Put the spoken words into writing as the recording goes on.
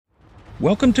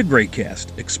Welcome to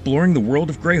Greycast, exploring the world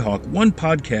of Greyhawk one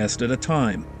podcast at a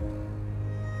time.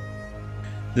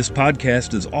 This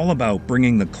podcast is all about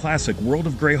bringing the classic World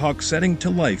of Greyhawk setting to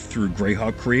life through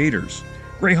Greyhawk creators,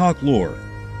 Greyhawk lore,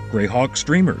 Greyhawk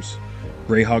streamers,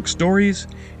 Greyhawk stories,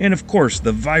 and of course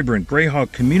the vibrant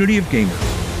Greyhawk community of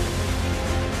gamers.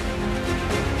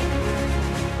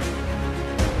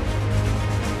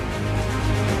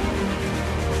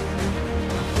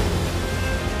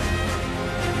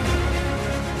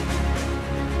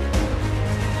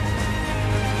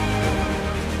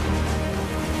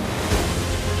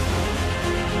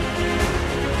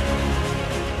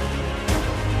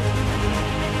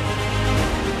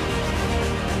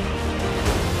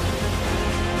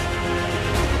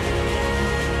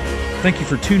 Thank you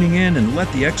for tuning in, and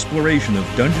let the exploration of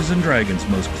Dungeons & Dragons'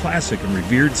 most classic and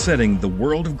revered setting, the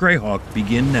world of Greyhawk,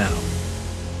 begin now.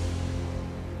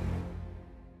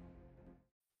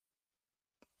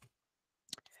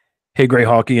 Hey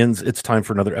Greyhawkians, it's time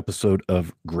for another episode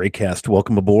of Greycast.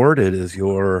 Welcome aboard. It is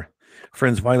your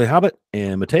friends Wiley Hobbit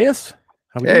and Mateus.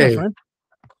 How are we doing, friend?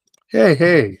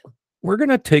 Hey. We're going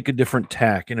to take a different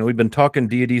tack. You know, we've been talking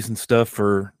deities and stuff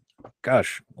for, a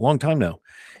long time now.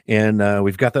 And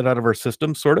we've got that out of our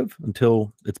system, sort of,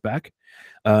 until it's back.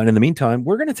 And in the meantime,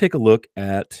 we're going to take a look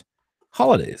at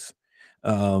holidays.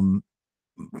 More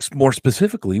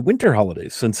specifically, winter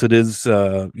holidays, since it is,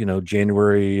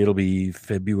 January, it'll be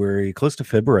February, close to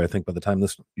February, I think, by the time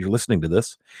you're listening to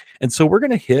this. And so we're going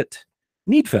to hit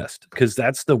Needfest, because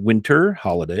that's the winter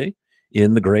holiday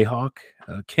in the Greyhawk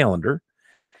calendar.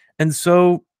 And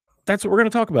so that's what we're going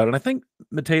to talk about. And I think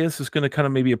Mateus is going to kind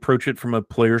of maybe approach it from a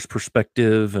player's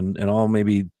perspective, and I'll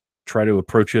maybe try to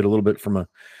approach it a little bit from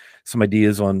some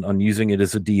ideas on using it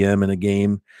as a DM in a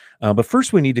game. But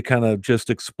first we need to kind of just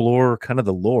explore kind of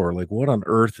the lore, like what on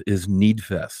earth is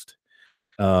Needfest?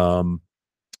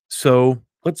 So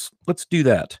let's do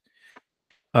that.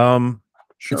 Sure.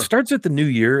 It starts at the new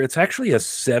year. It's actually a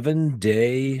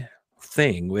 7-day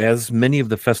thing, as many of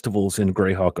the festivals in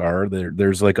Greyhawk are.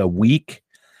 There's like a week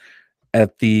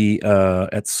at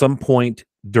some point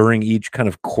during each kind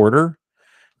of quarter,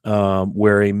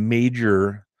 where a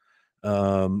major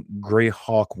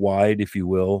Greyhawk wide, if you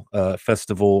will,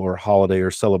 festival or holiday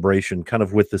or celebration, kind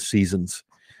of with the seasons,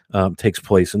 takes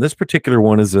place. And this particular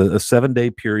one is a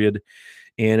 7-day period,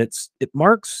 and it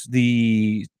marks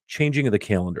the changing of the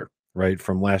calendar, right,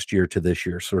 from last year to this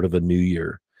year, sort of a new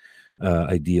year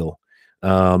ideal.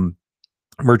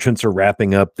 Merchants are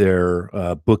wrapping up their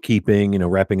bookkeeping,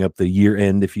 wrapping up the year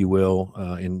end, if you will,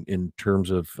 in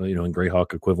terms of, in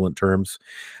Greyhawk equivalent terms,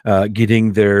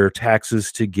 getting their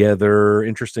taxes together.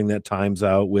 Interesting that times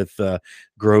out with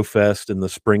Growfest in the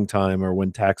springtime, or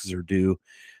when taxes are due.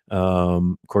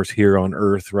 Of course, here on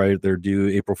Earth, right, they're due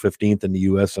April 15th in the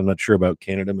U.S. I'm not sure about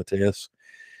Canada, Mateus,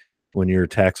 when your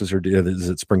taxes are due. Is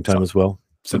it springtime as well?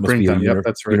 So it must be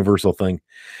that's right. Universal thing.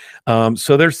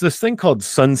 So there's this thing called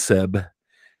Sunseb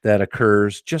that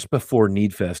occurs just before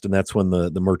Needfest, and that's when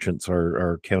the merchants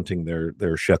are counting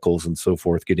their shekels and so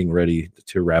forth, getting ready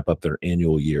to wrap up their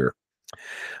annual year.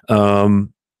 And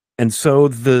so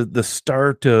the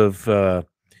start of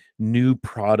new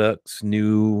products,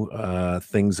 new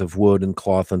things of wood and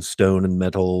cloth and stone and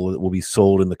metal that will be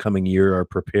sold in the coming year are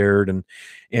prepared,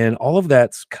 and all of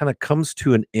that kind of comes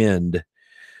to an end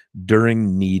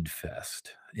during Needfest.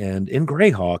 And in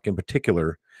Greyhawk in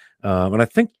particular, and I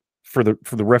think for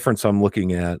the reference I'm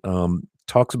looking at,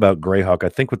 talks about Greyhawk. I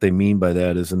think what they mean by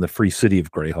that is in the free city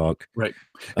of Greyhawk. Right.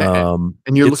 And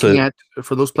you're looking at,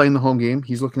 for those playing the home game,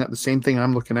 he's looking at the same thing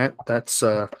I'm looking at. That's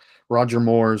Roger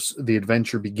Moore's The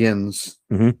Adventure Begins.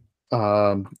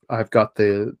 Mm-hmm. I've got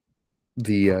the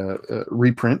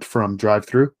reprint from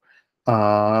Drive-Thru.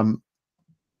 But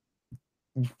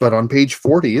on page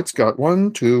 40, it's got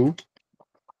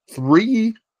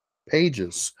 3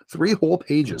 pages, 3 whole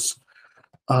pages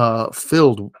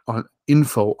filled on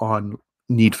info on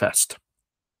Needfest.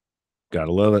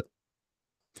 Gotta love it.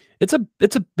 It's a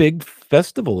big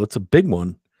festival. It's a big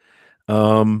one.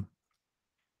 And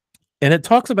it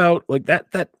talks about like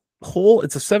that whole,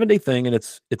 it's a 7-day thing, and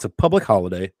it's a public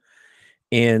holiday,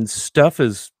 and stuff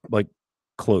is like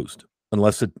closed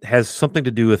unless it has something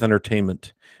to do with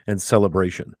entertainment and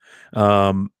celebration.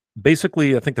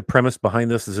 Basically, I think the premise behind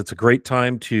this is it's a great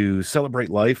time to celebrate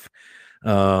life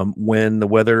when the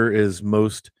weather is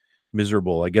most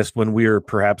miserable. I guess when we are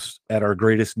perhaps at our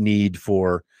greatest need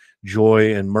for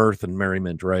joy and mirth and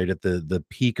merriment, right, at the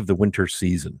peak of the winter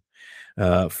season.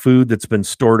 Food that's been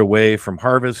stored away from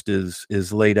harvest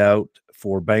is laid out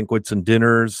for banquets and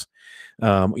dinners.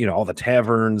 All the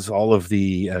taverns, all of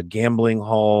the gambling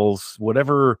halls,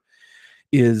 whatever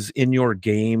is in your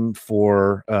game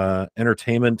for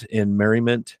entertainment and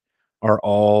merriment are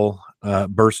all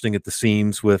bursting at the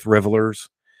seams with revelers.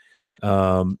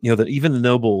 That even the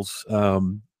nobles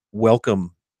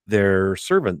welcome their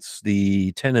servants,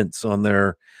 the tenants on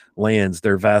their lands,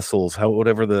 their vassals,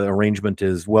 whatever the arrangement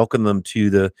is, welcome them to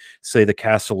the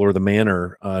castle or the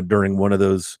manor during one of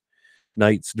those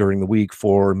nights during the week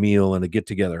for a meal and a get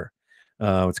together.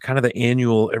 It's kind of the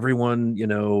annual, everyone,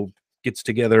 gets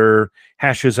together,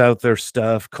 hashes out their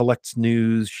stuff, collects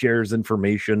news, shares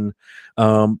information.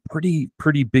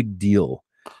 Pretty big deal.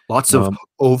 Lots of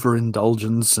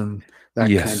overindulgence and that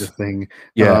kind of thing.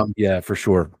 Yeah, for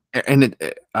sure. And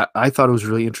I thought it was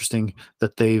really interesting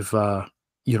that they've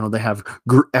they have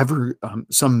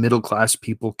some middle class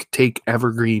people take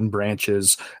evergreen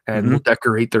branches and will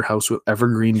decorate their house with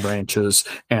evergreen branches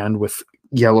and with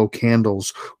yellow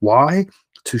candles. Why?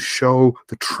 To show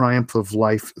the triumph of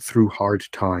life through hard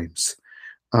times.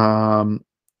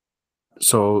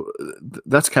 So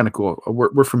that's kind of cool.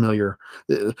 We're familiar.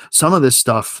 Some of this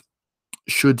stuff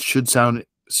should sound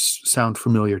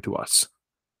familiar to us.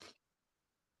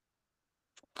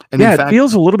 And yeah, in fact, it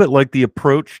feels a little bit like the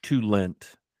approach to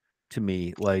Lent to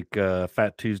me, like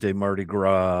Fat Tuesday, Mardi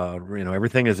Gras.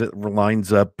 Everything as it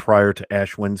lines up prior to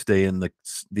Ash Wednesday in the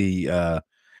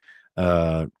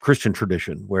Christian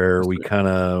tradition, where we kind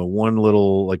of one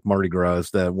little like Mardi Gras is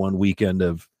that one weekend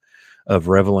of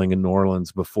reveling in New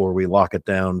Orleans before we lock it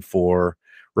down for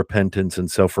repentance and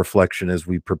self-reflection as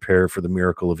we prepare for the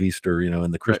miracle of Easter.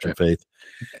 In the Christian faith,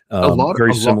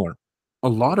 very similar. A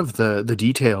lot of the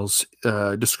details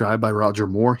described by Roger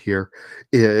Moore here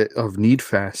of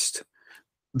Needfest,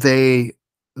 they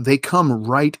come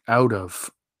right out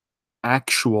of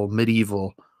actual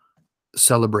medieval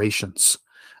celebrations.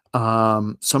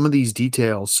 Some of these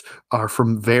details are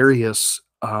from various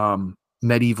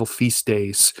medieval feast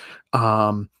days.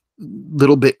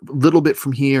 Little bit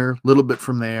from here, little bit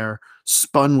from there,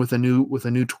 spun with a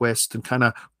new twist and kind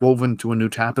of woven to a new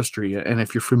tapestry. And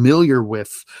if you're familiar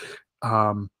with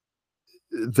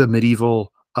the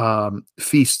medieval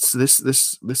feasts,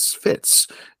 this fits.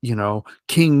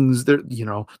 Kings,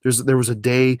 there was a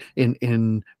day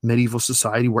in medieval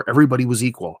society where everybody was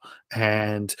equal,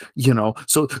 and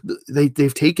so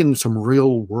they've taken some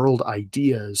real world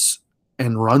ideas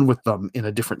and run with them in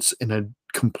a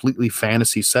completely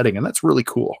fantasy setting, and that's really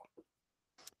cool.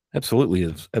 Absolutely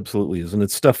is, and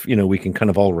it's stuff we can kind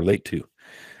of all relate to.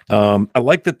 I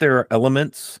like that there are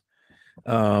elements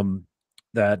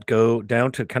that go down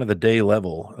to kind of the day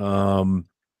level.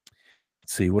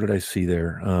 Let's see, what did I see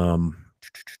there? I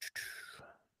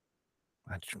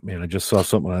just saw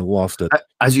something, I lost it.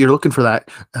 As you're looking for that,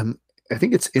 I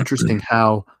think it's interesting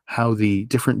how the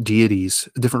different deities,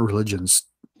 different religions,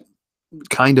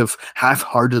 kind of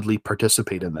half-heartedly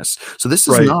participate in this. So this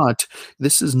is not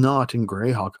in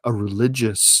Greyhawk a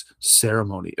religious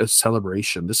ceremony, a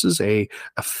celebration. This is a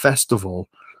festival,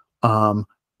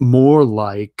 more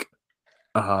like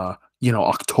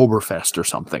Oktoberfest or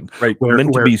something, right?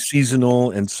 Meant to be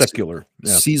seasonal and secular.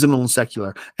 Seasonal and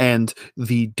secular, and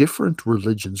the different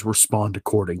religions respond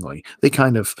accordingly. They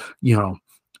kind of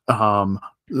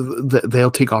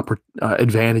they'll take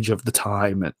advantage of the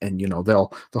time, and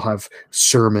they'll have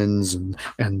sermons and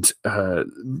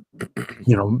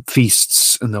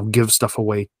feasts, and they'll give stuff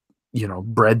away,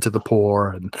 bread to the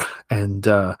poor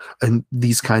and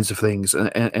these kinds of things,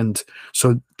 and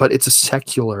so, but it's a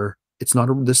secular. It's not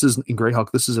this is in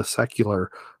Greyhawk. This is a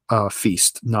secular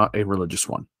feast, not a religious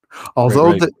one.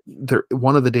 Although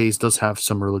one of the days does have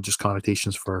some religious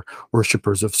connotations for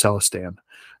worshippers of Celestan,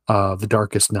 the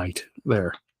darkest night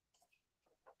there.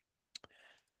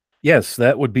 Yes,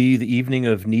 that would be the evening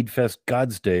of Needfest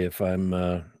God's Day, if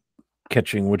I'm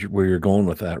catching where you're going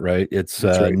with that, right? It's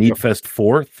right, Needfest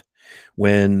 4th,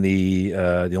 when the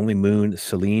only moon,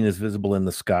 Selene, is visible in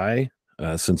the sky,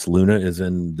 since Luna is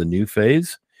in the new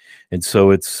phase. And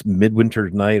so it's Midwinter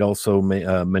Night, also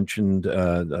mentioned,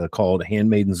 called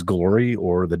Handmaiden's Glory,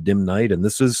 or the Dim Night. And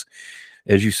this is,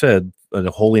 as you said,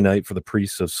 a holy night for the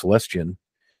priests of Celestian,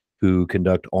 who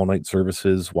conduct all-night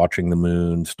services, watching the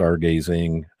moon,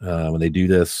 stargazing. When they do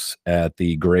this at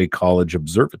the Grey College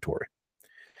Observatory.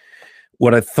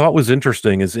 What I thought was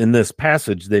interesting is in this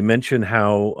passage, they mention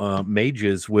how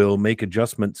mages will make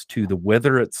adjustments to the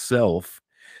weather itself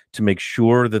to make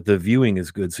sure that the viewing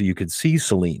is good, so you could see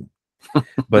Selene.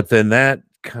 But then that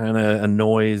kind of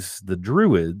annoys the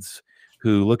druids,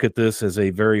 who look at this as a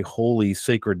very holy,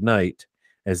 sacred night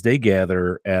as they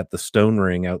gather at the stone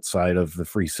ring outside of the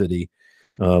Free City,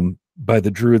 by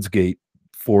the Druids' Gate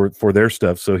for their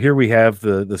stuff. So here we have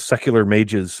the secular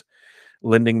mages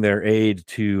lending their aid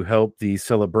to help the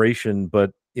celebration,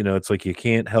 but it's like you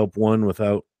can't help one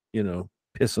without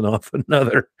pissing off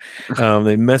another.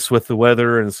 They mess with the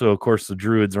weather, and so of course the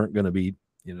druids aren't going to be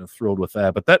thrilled with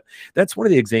that. But that's one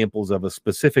of the examples of a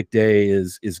specific day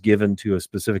is given to a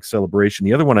specific celebration.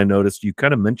 The other one I noticed, you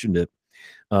kind of mentioned it,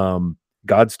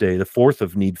 God's Day, the 4th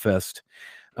of Needfest.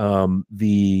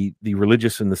 The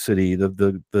religious in the city,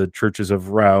 the churches of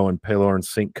Rau and Pelor and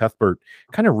St. Cuthbert,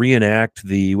 kind of reenact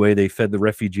the way they fed the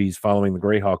refugees following the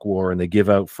Greyhawk War, and they give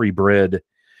out free bread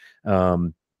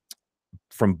from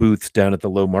booths down at the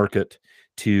low market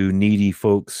to needy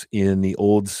folks in the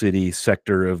old city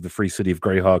sector of the Free City of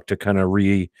Greyhawk, to kind of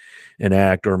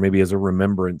reenact, or maybe as a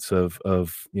remembrance of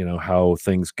how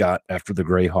things got after the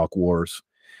Greyhawk Wars.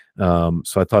 So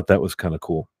I thought that was kind of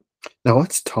cool. Now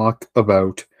let's talk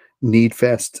about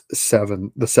Needfest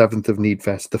 7, the 7th of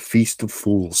Needfest, the Feast of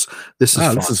Fools. This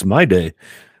is my day.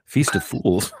 Feast of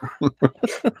Fools.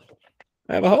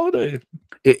 I have a holiday.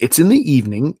 It's in the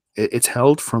evening. It's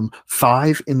held from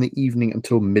 5 in the evening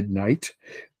until midnight.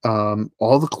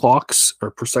 All the clocks are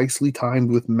precisely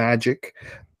timed with magic.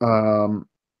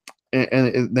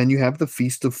 And then you have the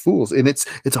Feast of Fools, and it's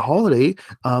a holiday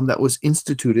that was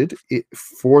instituted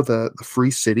for the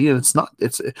Free City, and it's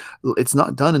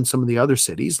not done in some of the other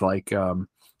cities like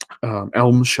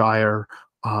Elmshire.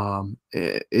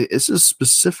 This is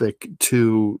specific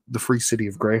to the Free City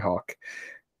of Greyhawk.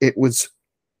 It was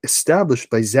established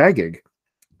by Zagig,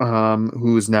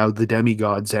 who is now the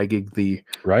demigod Zagig, the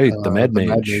Mad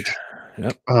Mage.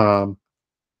 Yep.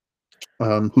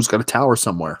 Who's got a tower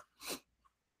somewhere.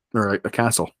 Or a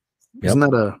castle. Yep. Isn't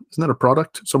that a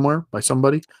product somewhere by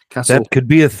somebody? Castle. That could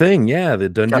be a thing. Yeah, the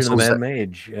Dungeon of the Mad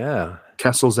Mage. Yeah,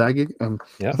 Castle Zagig.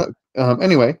 Yeah.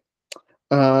 Anyway,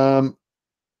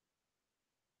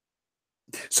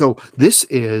 so this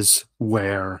is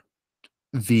where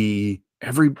there's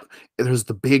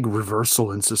the big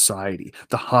reversal in society.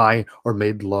 The high are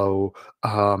made low.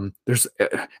 There's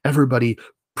everybody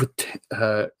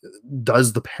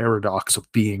does the paradox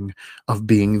of being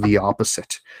the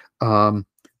opposite.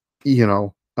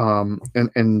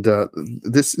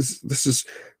 This is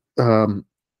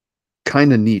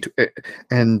kind of neat,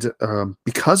 and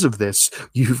because of this,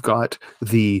 you've got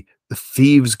the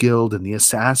Thieves Guild and the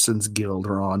Assassins Guild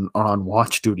are on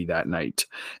watch duty that night,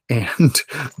 and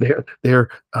they're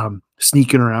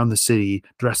sneaking around the city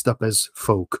dressed up as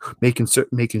folk, making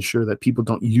sure that people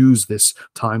don't use this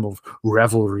time of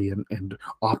revelry and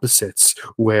opposites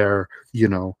where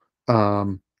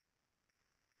that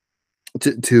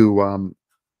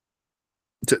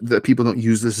people don't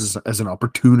use this as an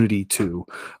opportunity to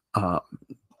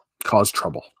cause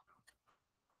trouble.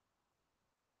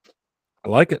 I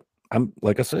like it. I'm,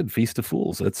 like I said, Feast of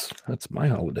Fools. That's my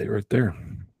holiday right there.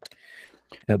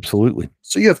 Absolutely.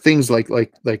 So you have things like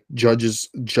judges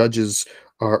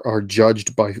are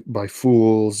judged by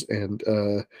fools, and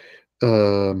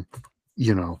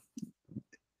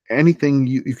anything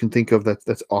you can think of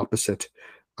that's opposite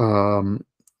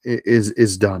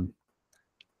is done.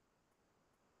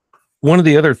 One of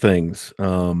the other things,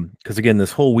 because again,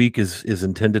 this whole week is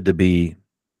intended to be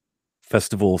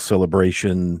festival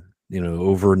celebration,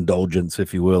 overindulgence,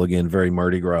 if you will. Again, very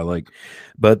Mardi Gras like.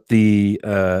 But the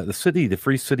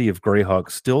Free City of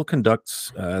Greyhawk still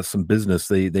conducts some business.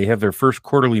 They have their first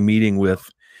quarterly meeting with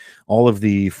all of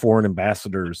the foreign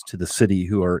ambassadors to the city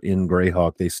who are in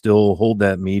Greyhawk. They still hold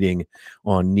that meeting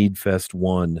on Needfest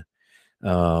 1.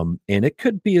 And it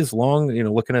could be as long,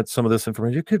 looking at some of this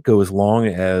information, it could go as long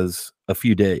as a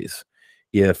few days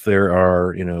if there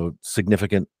are,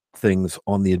 significant things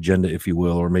on the agenda, if you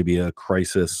will, or maybe a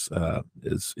crisis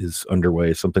is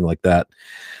underway, something like that.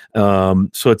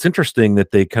 So it's interesting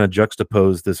that they kind of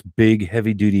juxtapose this big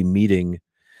heavy duty meeting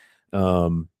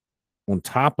on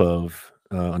top of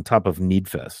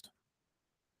Needfest.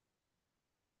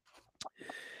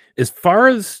 As far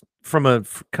as from a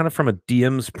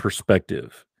DM's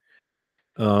perspective,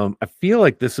 I feel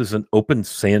like this is an open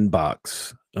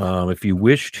sandbox. If you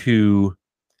wish to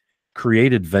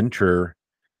create adventure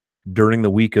during the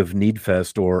week of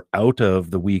Needfest or out of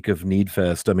the week of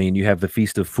Needfest, I mean, you have the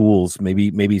Feast of Fools,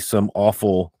 maybe some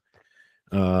awful,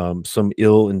 some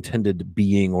ill-intended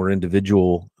being or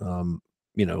individual,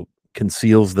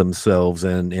 conceals themselves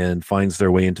and finds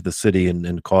their way into the city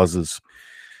and causes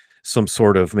some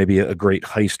sort of maybe a great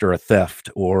heist or a theft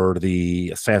or the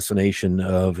assassination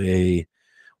of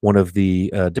one of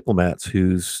the diplomats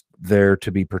who's there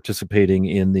to be participating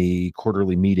in the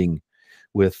quarterly meeting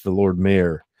with the Lord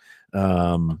Mayor.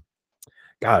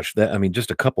 Just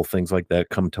a couple things like that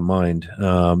come to mind.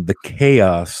 The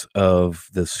chaos of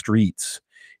the streets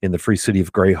in the free city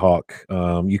of Greyhawk.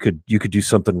 You could do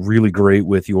something really great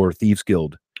with your Thieves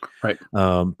Guild. Right.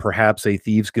 Perhaps a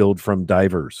Thieves Guild from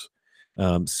Divers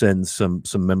sends some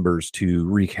members to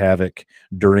wreak havoc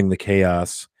during the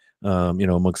chaos,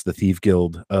 amongst the Thief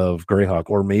Guild of Greyhawk,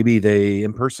 or maybe they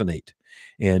impersonate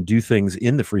and do things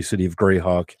in the free city of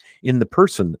Greyhawk in the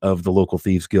person of the local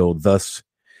Thieves Guild, thus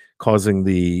causing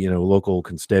the local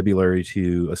constabulary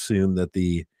to assume that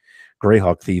the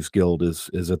Greyhawk Thieves Guild is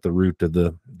at the root of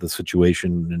the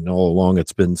situation, and all along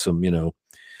it's been some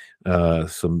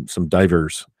some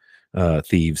divers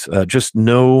thieves. Just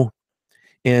no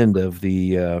end of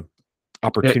the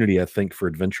opportunity, I think, for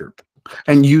adventure.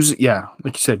 And like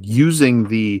you said, using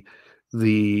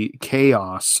the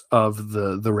chaos of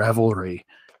the revelry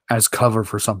as cover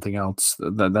for something else.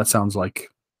 That sounds like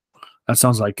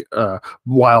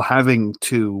while having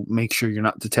to make sure you're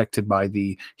not detected by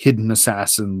the hidden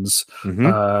assassins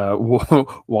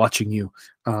watching you.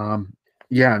 That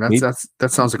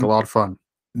sounds like a lot of fun.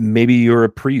 Maybe you're a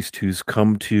priest who's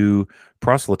come to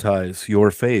proselytize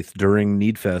your faith during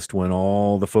Needfest, when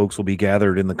all the folks will be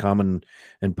gathered in the common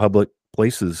and public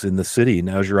places in the city.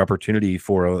 Now's your opportunity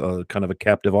for a kind of a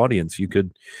captive audience. You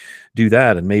could do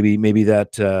that, and maybe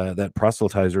that that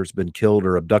proselytizer's been killed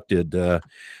or abducted.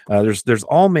 There's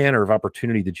all manner of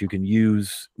opportunity that you can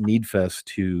use Needfest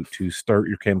to start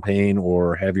your campaign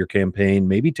or have your campaign.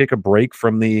 Maybe take a break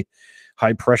from the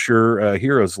high pressure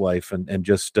hero's life and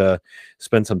just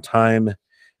spend some time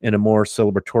in a more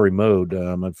celebratory mode.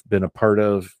 I've been a part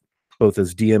of, both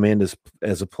as DM and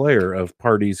as a player, of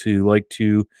parties who like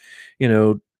to,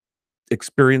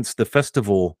 experience the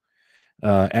festival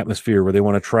atmosphere, where they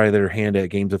want to try their hand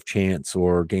at games of chance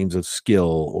or games of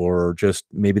skill, or just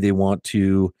maybe they want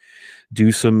to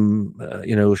do some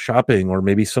shopping, or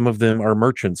maybe some of them are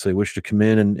merchants. They wish to come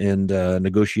in and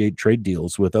negotiate trade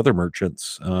deals with other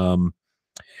merchants.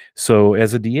 So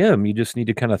as a DM, you just need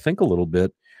to kind of think a little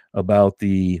bit about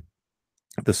the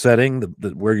setting, the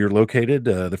where you're located,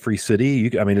 the free city.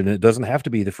 And it doesn't have to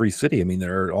be the free city. I mean,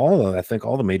 there are I think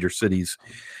all the major cities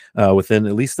within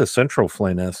at least the central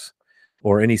Flyness,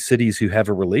 or any cities who have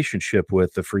a relationship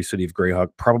with the free city of Greyhawk,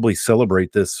 probably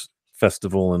celebrate this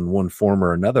festival in one form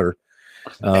or another.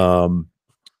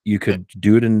 You could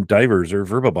do it in Divers or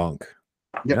Verbabonk.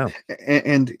 Yeah.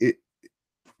 And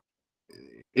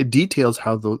it details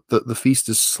how the feast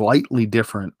is slightly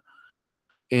different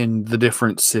in the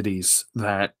different cities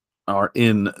that are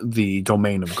in the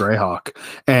domain of Greyhawk.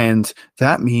 And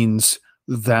that means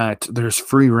that there's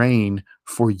free reign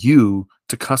for you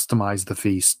to customize the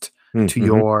feast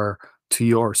to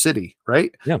your city,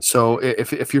 right? Yeah. So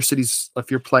if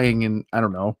you're playing in, I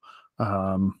don't know,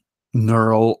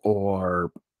 Neural,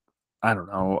 or I don't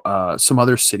know, some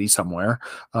other city somewhere,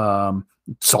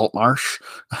 Saltmarsh,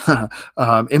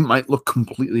 it might look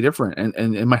completely different,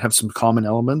 and it might have some common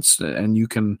elements, and you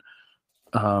can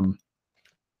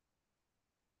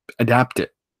adapt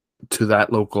it to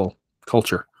that local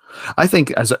culture. I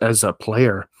think as a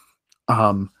player,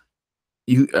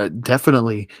 you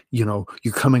definitely,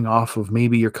 you're coming off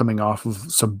of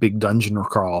some big dungeon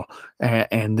crawl,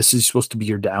 and this is supposed to be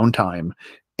your downtime,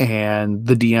 and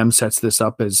the DM sets this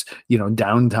up as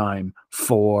downtime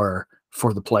for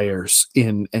the players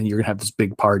and you're gonna have this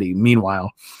big party.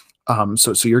 Meanwhile,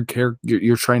 so you're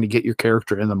trying to get your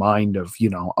character in the mind of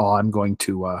I'm going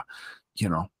to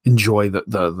enjoy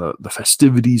the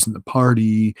festivities and the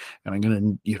party, and I'm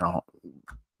gonna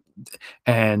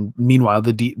and meanwhile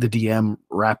the DM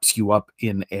wraps you up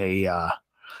in a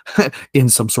in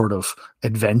some sort of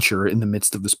adventure in the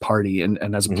midst of this party, and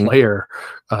as a player,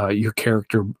 your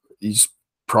character is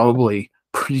probably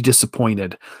pretty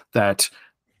disappointed that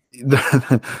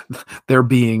they're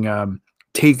being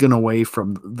taken away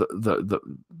from the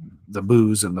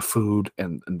booze and the food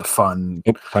and the fun.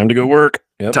 Yep, time to go work.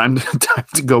 Yep. Time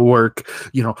to go work.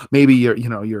 Maybe you're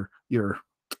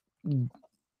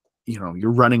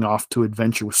running off to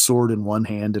adventure with sword in one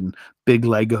hand and big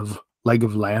leg of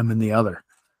lamb in the other.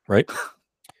 Right.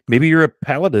 Maybe you're a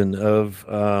paladin of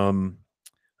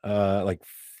like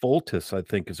Foltis, I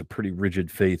think, is a pretty rigid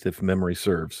faith, if memory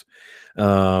serves.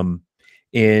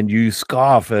 And you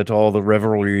scoff at all the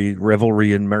revelry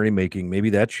and merrymaking. Maybe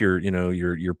that's your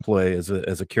play as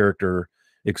a character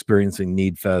experiencing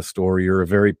Needfest, or you're a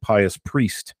very pious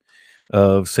priest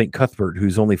of St. Cuthbert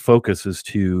whose only focus is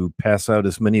to pass out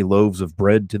as many loaves of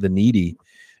bread to the needy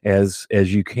as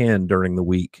you can during the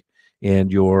week,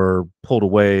 and you're pulled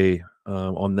away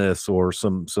on this, or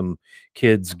some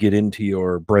kids get into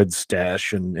your bread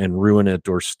stash and ruin it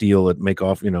or steal it, make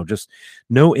off. Just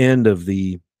no end of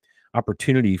the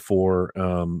opportunity for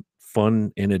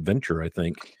fun and adventure, I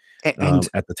think, and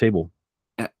at the table.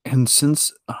 And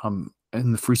since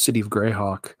in the Free City of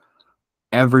Greyhawk,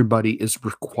 everybody is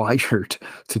required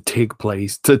to take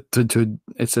place to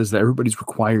it says that everybody's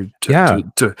required Yeah,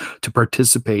 to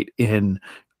participate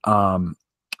um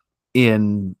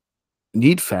in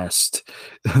Need Fest.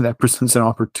 That presents an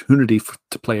opportunity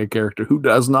to play a character who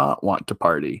does not want to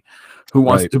party, who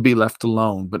wants right. to be left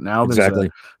alone. But now there's a Exactly.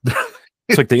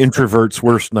 It's like the introvert's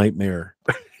worst nightmare.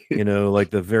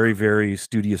 Like the very, very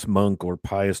studious monk or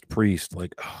pious priest,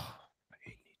 like, oh, I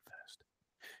hate Need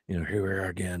Fest. Here we are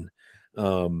again.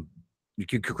 You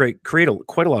could create quite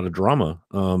a lot of drama.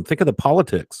 Think of the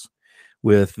politics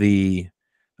with the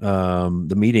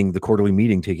meeting, the quarterly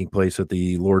meeting taking place at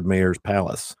the Lord Mayor's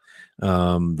palace.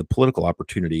 The political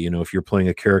opportunity, if you're playing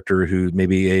a character who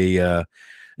maybe an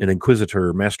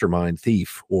inquisitor, mastermind,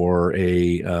 thief, or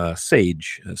a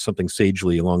sage, something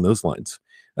sagely along those lines.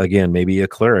 Again, maybe a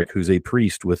cleric who's a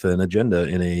priest with an agenda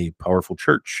in a powerful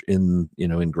church in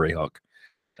Greyhawk.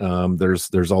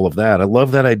 There's all of that. I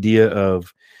love that idea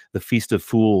of the Feast of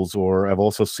Fools, or I've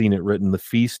also seen it written, the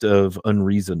Feast of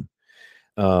Unreason,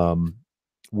 um,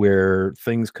 where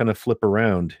things kind of flip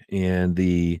around and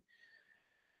the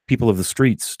people of the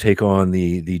streets take on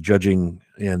the judging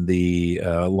and the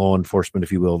law enforcement,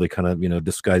 if you will. They kind of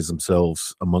disguise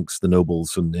themselves amongst the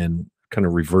nobles and kind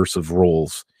of reverse of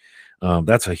roles.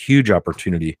 That's a huge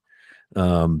opportunity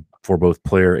for both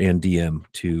player and DM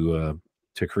to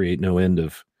create no end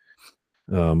of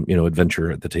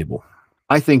adventure at the table.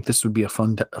 I think this would be a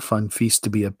fun feast to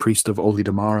be a priest of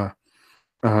Ollidamara.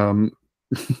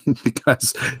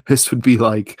 Because this would be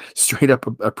like straight up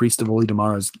a priest of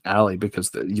Ollidamara's alley, because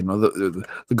the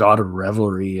god of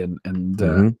revelry and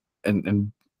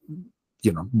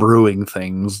brewing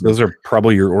things. Those are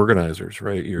probably your organizers,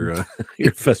 right? Your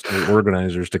your festival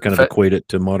organizers, to kind of equate it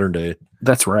to modern day.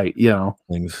 That's right.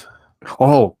 Things.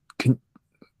 Oh,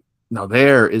 now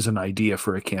there is an idea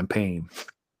for a campaign.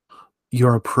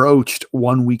 You're approached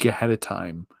 1 week ahead of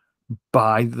time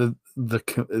by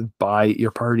by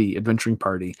your party. Adventuring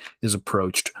party is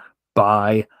approached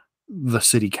by the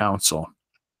city council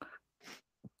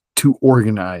to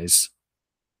organize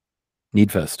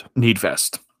Need Fest.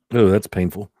 Oh, that's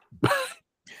painful.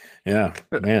 Yeah,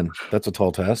 man, that's a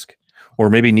tall task. Or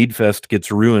maybe Need Fest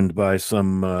gets ruined by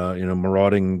some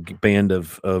marauding band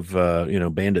of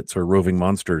bandits or roving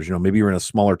monsters. Maybe you're in a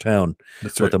smaller town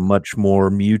with a much more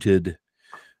muted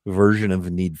version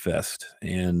of Need Fest,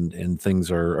 and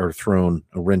things are thrown,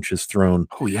 a wrench is thrown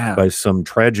by some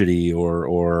tragedy,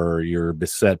 or you're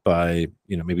beset by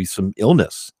maybe some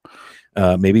illness.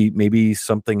 Maybe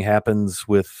something happens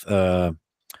with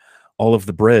all of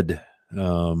the bread.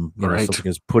 Something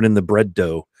is put in the bread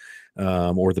dough,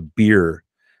 or the beer,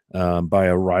 by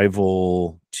a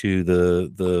rival to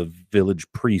the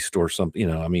village priest or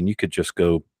something. You could just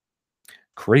go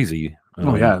crazy.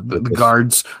 The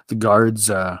guards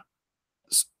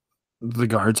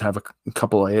have a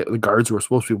couple of the guards who are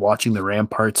supposed to be watching the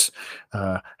ramparts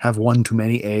have one too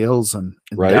many ales, and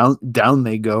down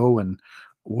they go, and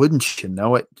wouldn't you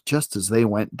know it, just as they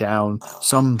went down,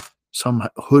 some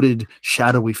hooded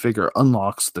shadowy figure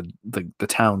unlocks the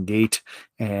town gate,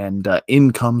 and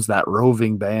in comes that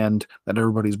roving band that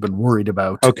everybody's been worried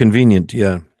about. Oh, convenient.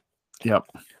 Yep.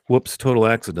 Whoops, total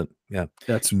accident. Yeah.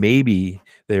 Maybe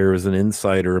there is an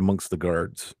insider amongst the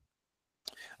guards.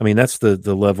 That's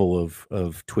the level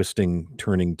of twisting,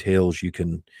 turning tales you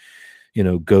can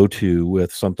go to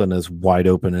with something as wide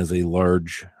open as a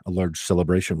large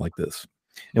celebration like this.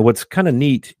 And what's kind of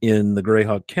neat in the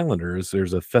Greyhawk calendar is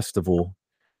there's a festival.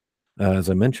 As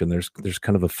I mentioned, there's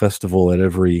kind of a festival at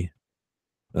every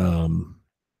what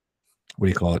do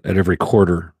you call it, at every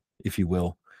quarter, if you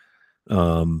will.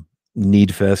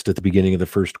 Need Fest at the beginning of the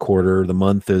first quarter. The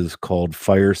month is called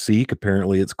Fire Seek.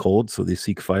 Apparently it's cold, so they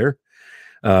seek fire.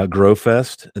 Grow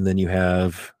Fest, and then you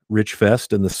have Rich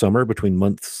Fest in the summer between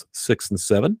months 6 and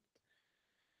 7,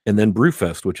 and then Brew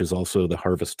Fest, which is also the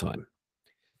harvest time.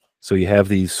 So you have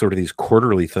these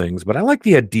quarterly things, but I like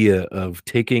the idea of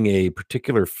taking a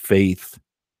particular faith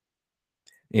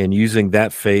and using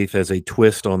that faith as a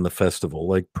twist on the festival.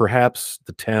 Like perhaps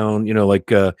the town,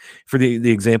 for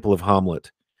the example of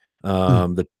Hamlet,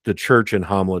 the church in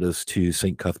Hamlet is to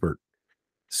St. Cuthbert.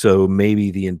 So maybe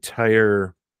the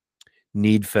entire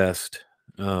Need Fest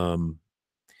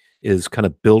is kind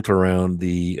of built around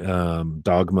the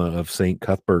dogma of St.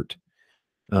 Cuthbert,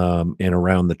 and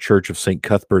around the Church of St.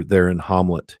 Cuthbert there in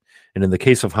Hamlet. And in the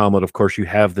case of Hamlet, of course, you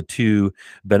have the two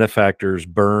benefactors,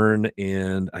 Byrne,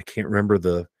 and I can't remember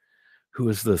the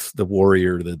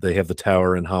warrior that they have the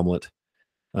tower in Hamlet.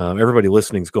 Everybody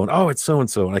listening is going, oh, it's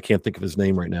so-and-so, and I can't think of his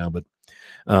name right now. But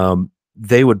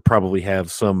they would probably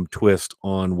have some twist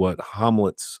on what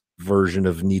Hamlet's version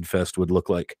of Needfest would look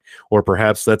like. Or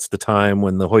perhaps that's the time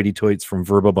when the hoity-toits from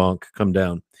Verbabank come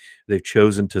down. They've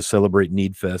chosen to celebrate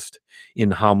Needfest in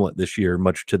Hamlet this year,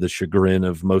 much to the chagrin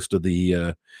of most of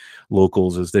the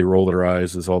locals as they roll their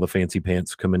eyes as all the fancy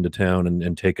pants come into town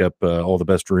and take up all the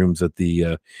best rooms at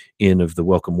the Inn of the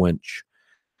Welcome Wench.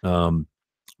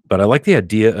 But I like the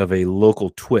idea of a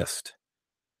local twist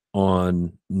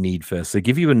on Needfest. They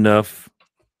give you enough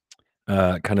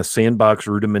kind of sandbox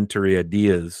rudimentary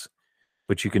ideas,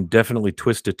 but you can definitely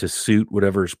twist it to suit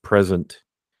whatever's present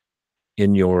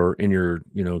in your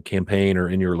campaign or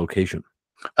in your location.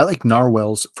 I like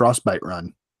Narwhal's Frostbite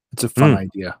Run. It's a fun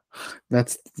idea.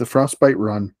 That's the Frostbite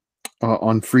Run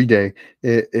on free day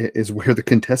is where the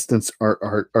contestants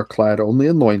are clad only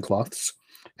in loincloths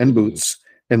and boots,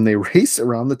 and they race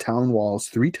around the town walls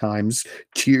 3 times,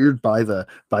 cheered by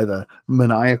the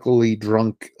maniacally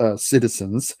drunk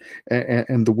citizens,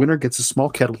 and the winner gets a small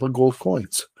kettle of gold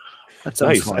coins. That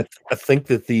sounds Nice. fun. I think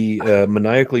that the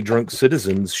maniacally drunk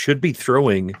citizens should be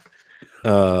throwing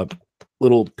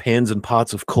little pans and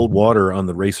pots of cold water on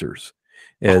the racers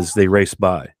as they race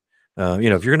by. If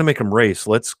you're going to make them race,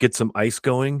 let's get some ice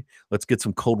going. Let's get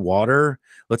some cold water.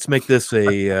 Let's make this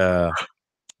a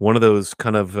one of those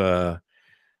kind of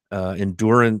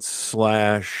endurance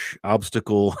 /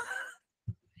 obstacle.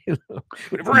 If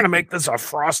we're going to make this a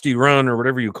frosty run or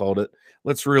whatever you called it,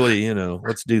 let's really,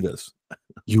 let's do this.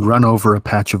 You run over a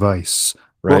patch of ice.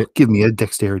 Right. Well, give me a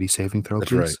dexterity saving throw,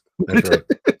 That's please. Right. That's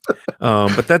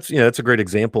right. But that's a great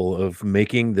example of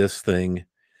making this thing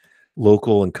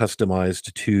local and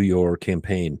customized to your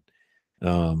campaign.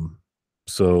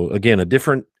 So again, a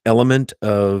different element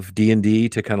of D&D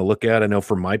to kind of look at. I know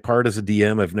for my part as a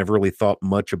DM, I've never really thought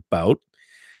much about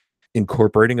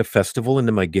incorporating a festival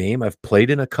into my game. I've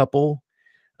played in a couple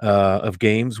of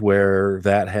games where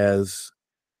that has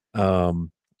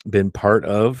been part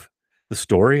of the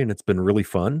story, and it's been really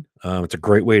fun. It's a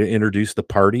great way to introduce the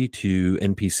party to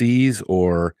NPCs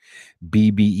or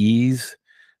BBEs,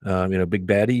 big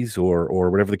baddies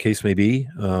or whatever the case may be.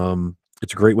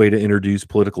 It's a great way to introduce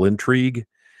political intrigue,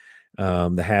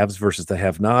 the haves versus the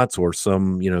have-nots, or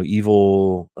some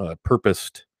evil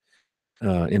purposed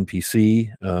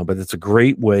NPC. But it's a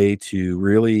great way to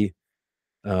really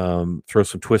throw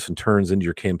some twists and turns into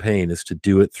your campaign, is to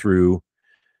do it through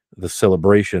the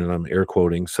celebration, and I'm air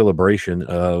quoting, celebration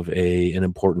of an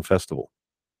important festival.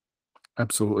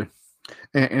 Absolutely.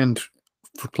 And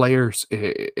for players,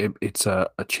 it's a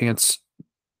chance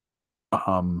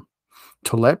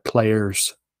to let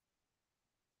players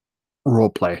role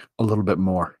play a little bit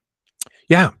more.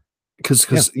 Yeah.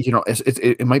 Because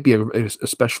it might be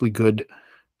especially good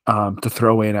to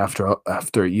throw in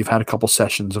after you've had a couple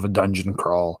sessions of a dungeon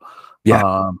crawl.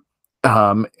 Yeah.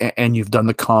 And you've done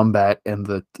the combat and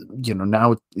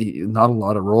now not a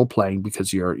lot of role playing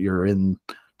because you're in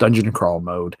dungeon crawl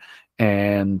mode,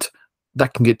 and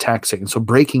that can get taxing. So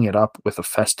breaking it up with a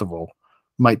festival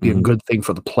might be a good thing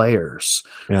for the players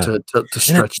to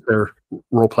stretch their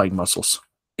role playing muscles.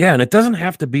 Yeah, and it doesn't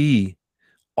have to be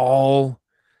all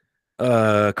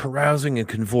carousing and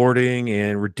convorting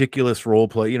and ridiculous role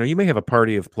play. You may have a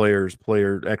party of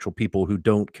actual people who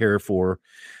don't care for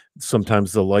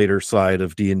sometimes the lighter side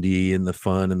of D&D and the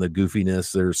fun and the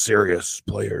goofiness. They're serious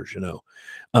players,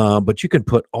 but you could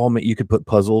put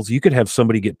puzzles. You could have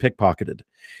somebody get pickpocketed,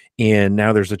 and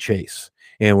now there's a chase,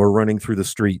 and we're running through the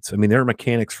streets. I mean, there are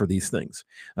mechanics for these things.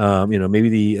 Maybe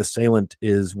the assailant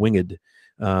is winged,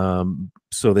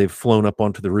 so they've flown up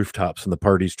onto the rooftops, and the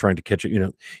party's trying to catch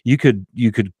it. You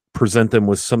could present them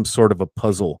with some sort of a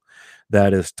puzzle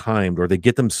that is timed, or they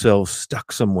get themselves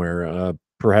stuck somewhere,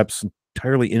 perhaps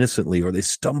entirely innocently, or they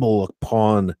stumble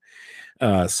upon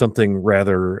something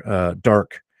rather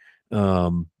dark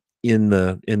in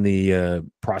the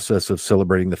process of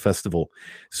celebrating the festival.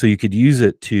 So you could use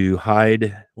it to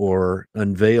hide or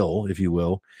unveil, if you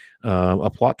will, a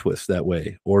plot twist that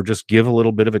way, or just give a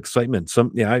little bit of excitement.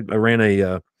 I ran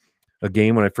a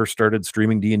game when I first started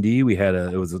streaming D&D.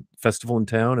 It was a festival in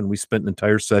town, and we spent an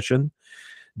entire session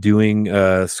doing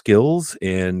skills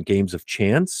and games of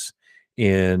chance.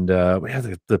 And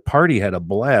the party had a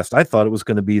blast. I thought it was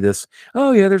going to be this,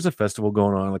 oh yeah, there's a festival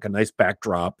going on, like a nice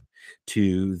backdrop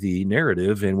to the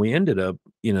narrative, and we ended up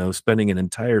spending an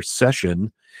entire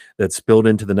session that spilled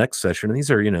into the next session, and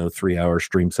these are 3-hour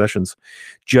stream sessions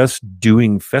just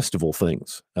doing festival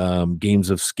things, games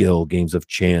of skill, games of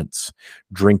chance,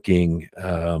 drinking,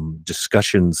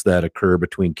 discussions that occur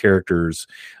between characters,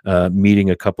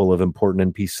 meeting a couple of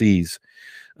important NPCs,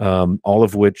 all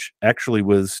of which actually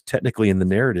was technically in the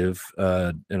narrative,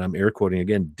 and I'm air quoting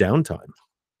again, downtime.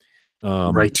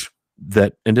 um, Right.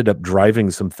 that ended up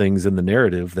driving some things in the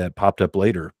narrative that popped up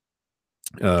later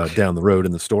down the road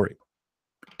in the story.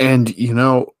 And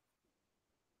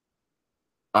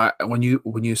when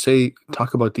you say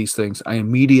talk about these things, I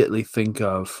immediately think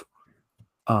of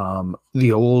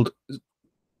the old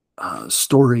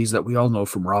stories that we all know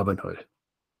from Robin Hood.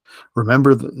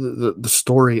 Remember the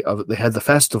story of they had the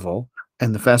festival,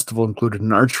 and the festival included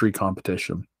an archery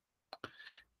competition,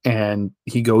 and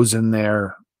he goes in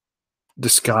there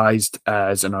disguised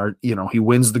as an art. He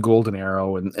wins the golden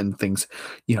arrow and things,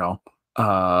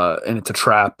 and it's a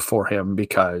trap for him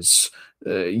because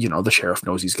the sheriff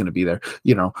knows he's going to be there.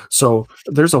 So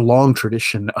there's a long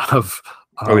tradition of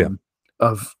Oh yeah. um,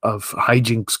 of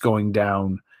hijinks going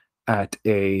down at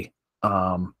a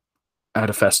um, at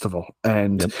a festival,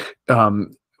 and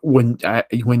Yep. when a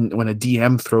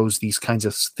DM throws these kinds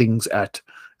of things at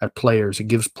players, it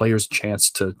gives players a chance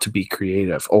to be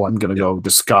creative. Oh, I'm gonna Yep. go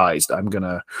disguised. I'm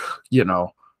gonna, you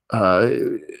know,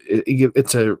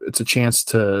 it's a chance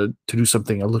to do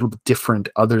something a little bit different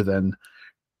other than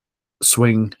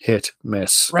swing, hit,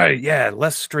 miss. Right. Yeah.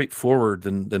 Less straightforward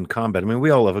than combat. I mean,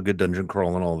 we all love a good dungeon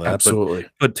crawl and all that, Absolutely.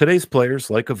 but today's players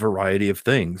like a variety of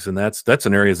things, and that's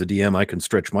an area as a DM I can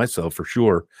stretch myself for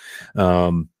sure.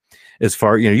 As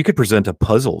far, you could present a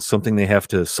puzzle, something they have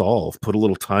to solve, put a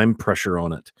little time pressure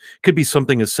on it. Could be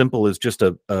something as simple as just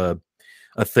a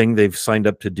thing they've signed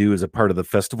up to do as a part of the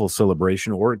festival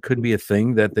celebration, or it could be a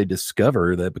thing that they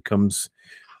discover that becomes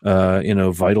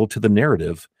vital to the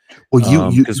narrative.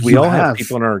 Well, Because we you all have have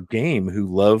people in our game who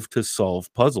love to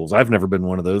solve puzzles. I've never been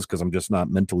one of those because I'm just not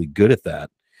mentally good at that.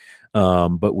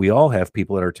 But we all have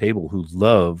people at our table who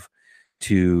love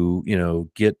to,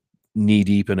 get knee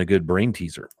deep in a good brain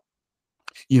teaser.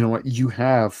 you know what you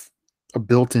have a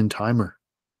built-in timer,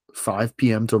 5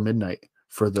 p.m. till midnight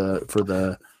for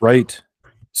the Right.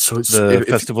 so it's, The if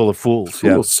Festival of Fools.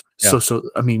 Yeah. fools. Yeah. So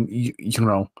I mean, you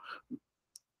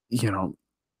know,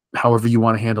 however you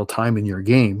want to handle time in your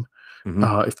game. Hmm.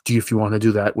 If you want to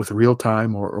do that with real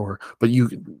time but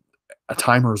a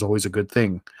timer is always a good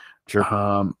thing. Sure.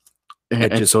 Um, It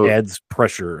and just so adds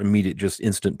pressure, immediate, just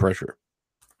instant pressure.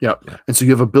 yeah, Yeah. and so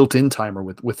you have a built-in timer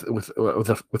with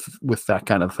that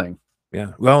kind of thing.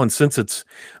 Yeah. Well, and since it's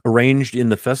arranged in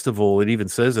the festival, it even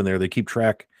says in there they keep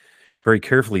track very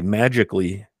carefully,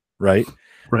 magically, right?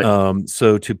 Right.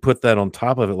 So to put that on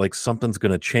top of it, like something's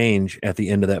going to change at the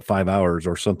end of that 5 hours,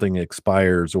 or something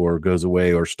expires, or goes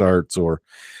away, or starts, or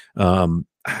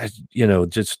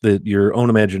just that your own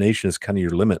imagination is kind of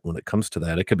your limit when it comes to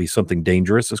that. It could be something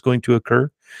dangerous that's going to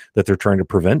occur that they're trying to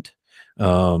prevent.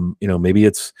 Maybe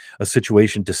it's a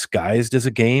situation disguised as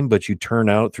a game, but you turn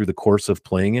out through the course of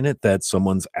playing in it that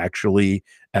someone's actually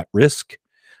at risk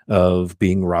of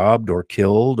being robbed or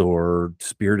killed or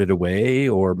spirited away,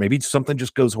 or maybe something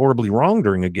just goes horribly wrong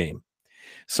during a game.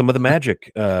 Some of the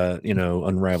magic,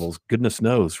 unravels. Goodness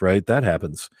knows, right? That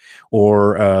happens.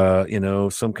 Or,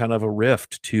 some kind of a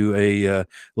rift to a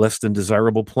less than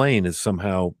desirable plane is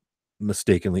somehow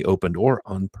mistakenly opened, or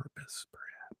on purpose,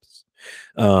 perhaps.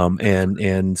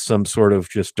 And some sort of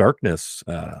just darkness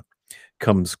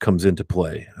comes into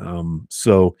play.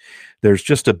 So there's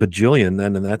just a bajillion,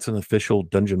 and that's an official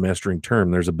dungeon mastering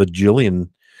term. There's a bajillion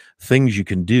things you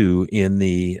can do in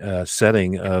the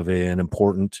setting of an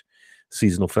important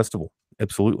seasonal festival.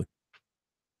 Absolutely.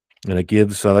 And it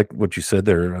gives, I like what you said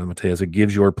there, Mateus, it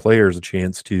gives your players a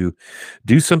chance to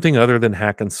do something other than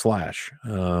hack and slash,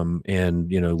 and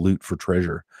loot for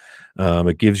treasure.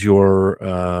 It gives your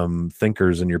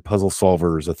thinkers and your puzzle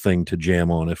solvers a thing to jam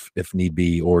on if need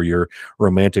be, or your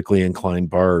romantically inclined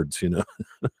bards.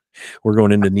 We're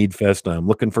going into Need Fest. I'm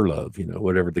looking for love.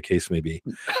 Whatever the case may be.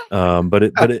 But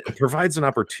it provides an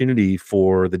opportunity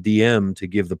for the DM to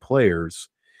give the players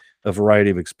a variety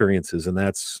of experiences, and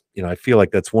that's I feel like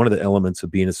that's one of the elements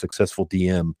of being a successful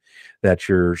DM, that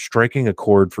you're striking a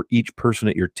chord for each person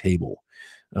at your table,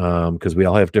 because we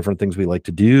all have different things we like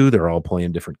to do. They're all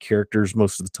playing different characters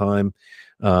most of the time,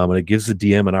 and it gives the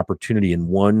DM an opportunity in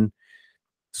one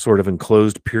sort of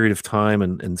enclosed period of time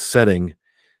and setting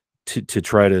to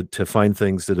try to find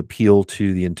things that appeal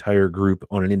to the entire group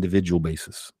on an individual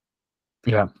basis.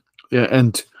 Yeah, yeah,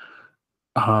 and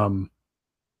um,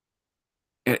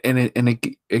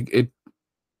 it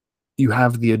you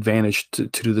have the advantage to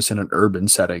do this in an urban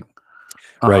setting.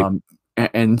 Right.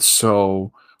 And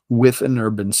so with an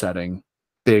urban setting,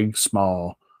 big,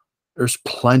 small, there's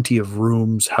plenty of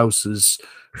rooms, houses,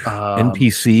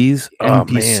 NPCs. Oh man.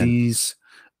 NPCs,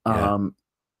 Yeah. um,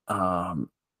 um,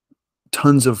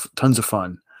 tons of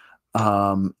fun.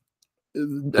 Um,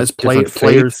 as Different players,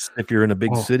 faiths if you're in a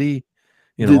big oh, city,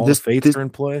 all the this faiths this are in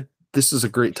play. this is a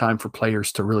great time for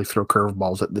players to really throw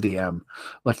curveballs at the DM.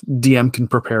 Like DM can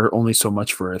prepare only so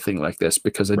much for a thing like this,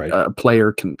 because Right. a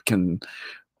player can,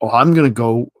 oh, I'm gonna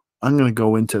go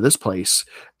into this place,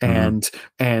 and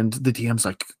the DM's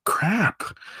like, crap.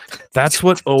 That's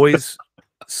what always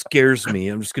scares me.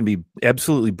 I'm just going to be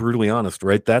absolutely brutally honest,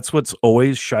 right? That's what's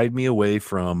always shied me away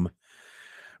from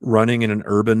running in an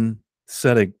urban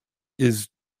setting, is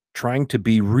trying to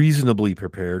be reasonably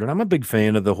prepared. And I'm a big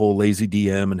fan of the whole lazy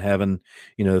DM and having,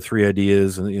 3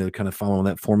 ideas and, kind of following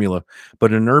that formula.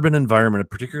 But in an urban environment,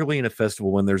 particularly in a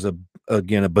festival when there's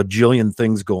again, a bajillion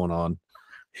things going on,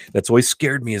 that's always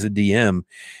scared me as a DM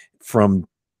from,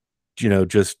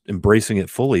 just embracing it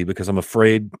fully, because I'm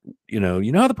afraid,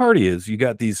 how the party is. You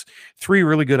got these 3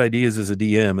 really good ideas as a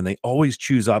DM, and they always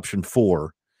choose option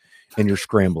 4, and you're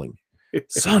scrambling.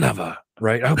 Son of a,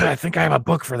 right? Oh, I think I have a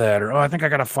book for that, or I think I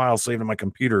got a file saved in my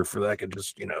computer for that. I could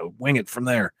just, wing it from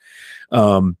there.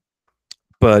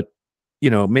 But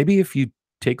maybe if you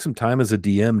take some time as a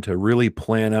DM to really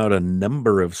plan out a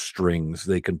number of strings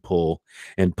they can pull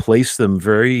and place them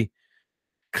very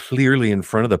clearly in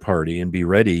front of the party and be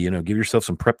ready, give yourself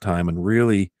some prep time and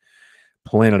really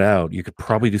plan it out, you could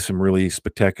probably do some really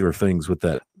spectacular things with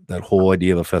that whole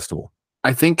idea of a festival.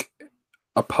 I think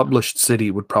a published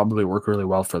city would probably work really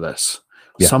well for this.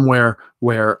 Yeah. Somewhere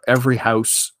where every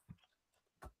house,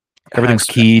 everything's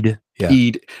keyed, and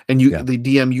the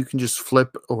DM, you can just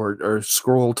flip or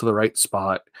scroll to the right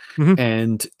spot,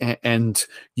 and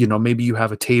maybe you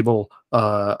have a table,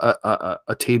 a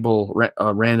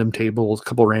random table, a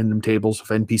couple random tables of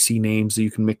NPC names that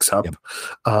you can mix up.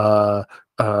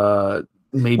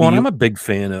 Maybe. Well, and I'm a big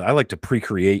fan I like to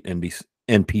pre-create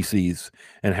NPCs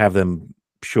and have them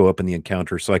show up in the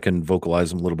encounter so I can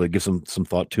vocalize them a little bit, give some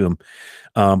thought to them.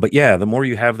 But yeah, the more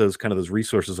you have those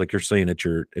resources, like you're saying, at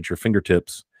your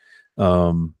fingertips,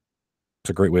 it's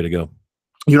a great way to go.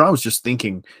 I was just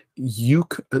thinking,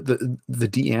 the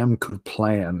DM could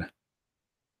plan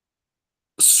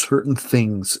certain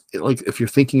things, like if you're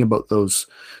thinking about those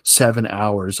 7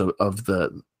 hours of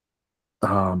the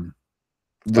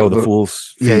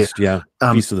Fool's Feast,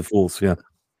 Feast of the Fools,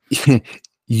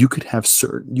 you could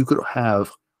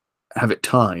have it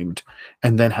timed,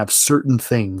 and then have certain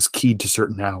things keyed to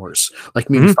certain hours, like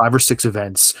maybe 5 or 6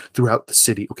 events throughout the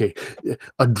city. Okay,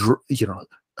 a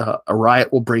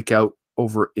riot will break out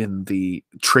over in the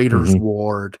traders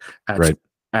ward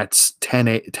at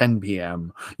 10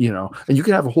 p.m. And you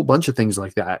can have a whole bunch of things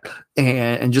like that,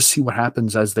 and just see what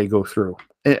happens as they go through.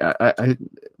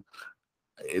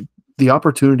 The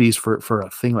opportunities for a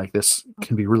thing like this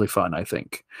can be really fun, I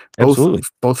think.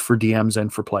 Both for DMs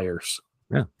and for players.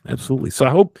 Yeah, absolutely. So I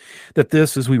hope that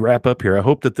this, as we wrap up here, I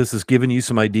hope that this has given you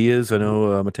some ideas. I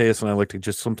know Mateus and I like to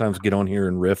just sometimes get on here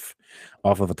and riff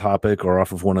off of a topic or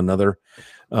off of one another.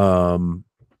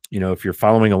 If you're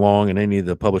following along in any of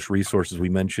the published resources we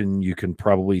mentioned, you can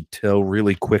probably tell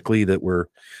really quickly that we're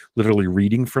literally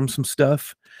reading from some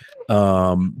stuff.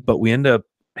 But we end up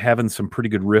having some pretty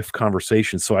good riff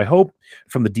conversations. So I hope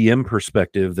from the DM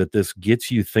perspective that this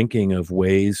gets you thinking of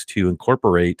ways to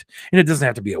incorporate, and it doesn't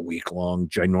have to be a week-long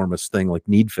ginormous thing like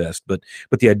Needfest, but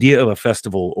the idea of a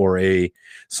festival or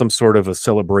some sort of a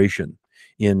celebration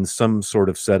in some sort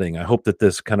of setting. I hope that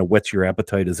this kind of whets your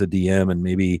appetite as a DM, and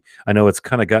maybe, I know it's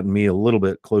kind of gotten me a little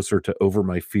bit closer to over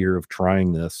my fear of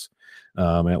trying this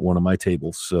at one of my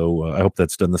tables. So I hope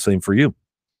that's done the same for you.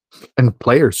 And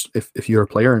players, if you're a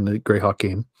player in the Greyhawk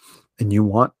game and you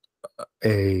want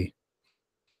a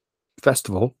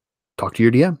festival, talk to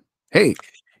your DM. Hey,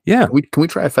 yeah, can we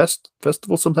try a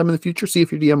festival sometime in the future? See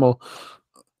if your DM will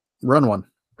run one.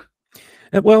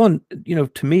 Well, and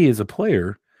to me as a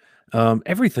player,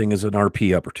 everything is an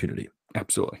RP opportunity.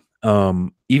 Absolutely.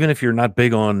 Even if you're not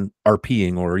big on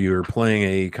RPing, or you're playing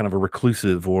a kind of a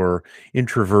reclusive or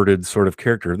introverted sort of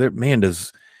character,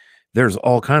 there's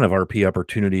all kind of RP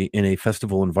opportunity in a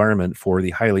festival environment for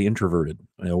the highly introverted,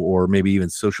 or maybe even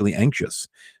socially anxious.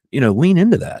 Lean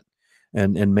into that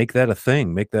and make that a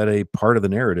thing, make that a part of the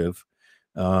narrative,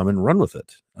 and run with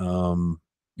it.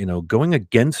 Going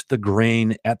against the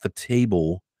grain at the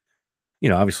table,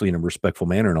 obviously in a respectful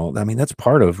manner and all. I mean, that's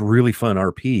part of really fun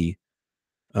RP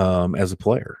as a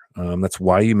player. That's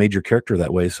why you made your character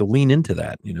that way. So lean into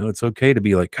that. It's okay to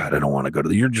be like, God, I don't want to go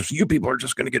to you people are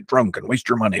just going to get drunk and waste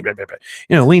your money. Blah, blah,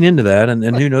 blah. Lean into that, and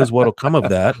who knows what'll come of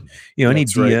that. Any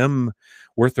DM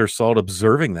worth their salt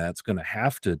observing that's going to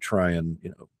have to try and,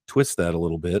 twist that a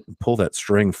little bit and pull that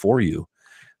string for you.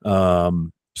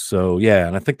 So yeah,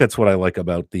 and I think that's what I like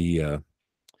about the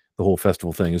whole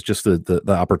festival thing, is just the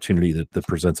opportunity that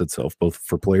presents itself both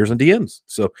for players and DMs.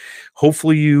 So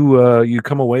hopefully you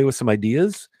come away with some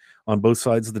ideas on both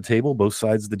sides of the table, both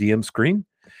sides of the DM screen.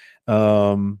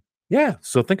 Yeah,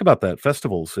 so think about that.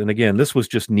 Festivals. And again, this was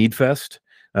just Need Fest.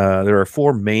 There are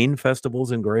 4 main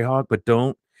festivals in Greyhawk, but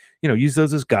don't, use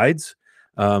those as guides.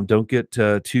 Don't get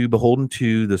too beholden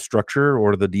to the structure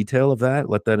or the detail of that.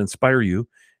 Let that inspire you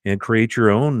and create your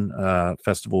own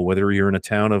festival, whether you're in a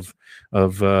town of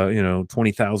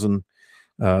 20,000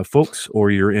 folks,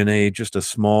 or you're in just a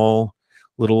small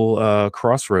little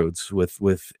crossroads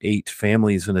with 8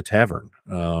 families in a tavern.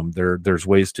 There's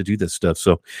ways to do this stuff.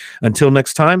 So until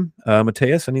next time,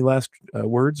 Mateus, any last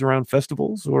words around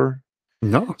festivals or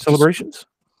celebrations?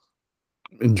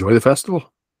 Enjoy the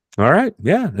festival. All right.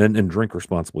 Yeah. And drink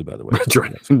responsibly, by the way.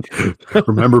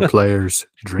 Remember, players,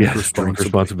 drink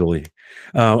responsibly.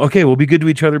 Okay. Well, be good to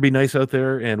each other. Be nice out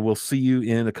there. And we'll see you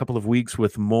in a couple of weeks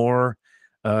with more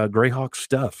Greyhawk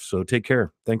stuff. So take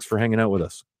care. Thanks for hanging out with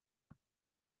us.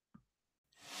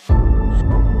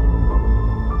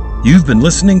 You've been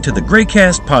listening to the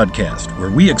Greycast podcast, where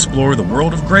we explore the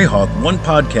world of Greyhawk one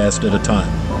podcast at a time.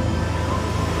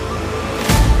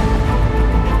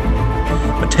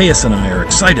 Mateus and I are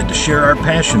excited to share our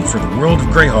passion for the world of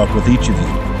Greyhawk with each of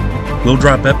you. We'll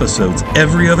drop episodes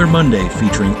every other Monday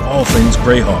featuring all things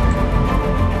Greyhawk.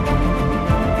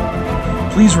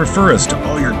 Please refer us to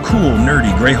all your cool,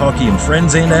 nerdy Greyhawkian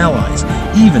friends and allies,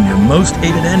 even your most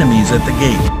hated enemies at the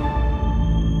gate.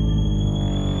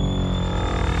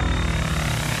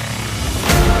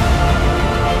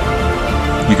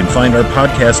 You can find our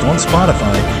podcast on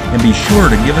Spotify, and be sure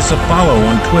to give us a follow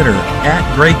on Twitter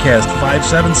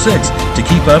 @Greycast576 to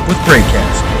keep up with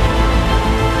Greycast.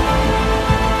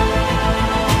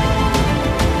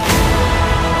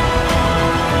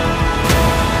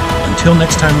 Until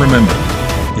next time, remember,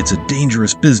 it's a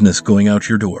dangerous business going out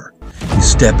your door. You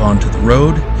step onto the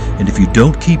road, and if you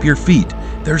don't keep your feet,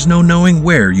 there's no knowing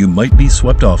where you might be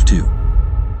swept off to.